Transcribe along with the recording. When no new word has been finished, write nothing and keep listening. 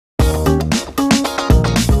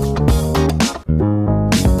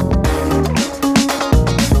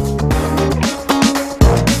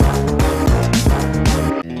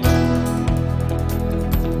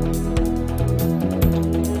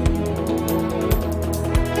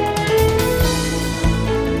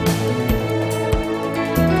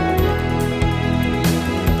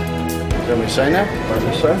sign that? Or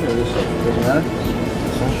this side? Or this side? Doesn't matter?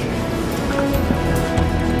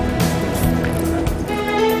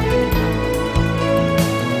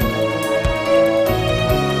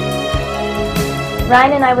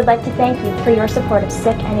 Ryan and I would like to thank you for your support of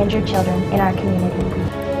sick and injured children in our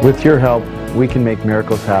community. With your help, we can make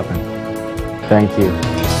miracles happen. Thank you.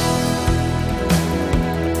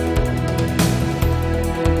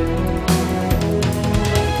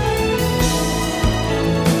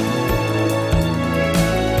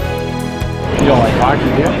 You don't like hockey, do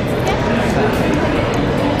you?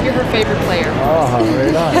 You're her favorite player. Oh,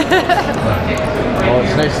 right on. Well,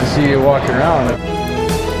 it's nice to see you walking around.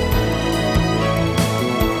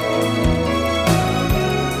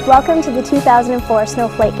 Welcome to the 2004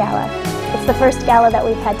 Snowflake Gala. It's the first gala that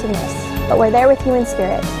we've had to miss, but we're there with you in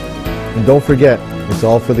spirit. And don't forget, it's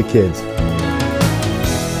all for the kids.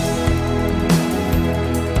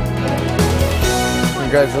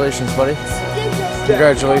 Congratulations, buddy.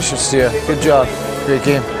 Congratulations to you. Good job. Great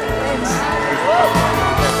game.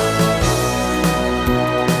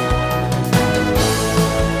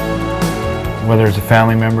 Whether it's a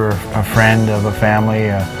family member, a friend of a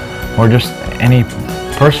family, or just any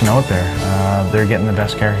person out there, they're getting the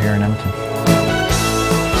best care here in Edmonton.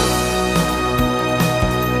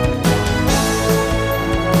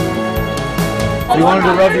 You wanted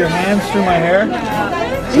to rub your hands through my hair?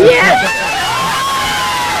 Yeah!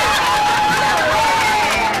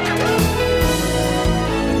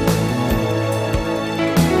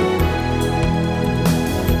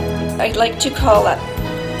 I'd like to call up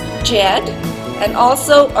Jed and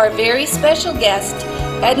also our very special guest,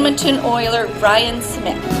 Edmonton Oiler Brian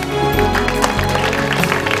Smyth.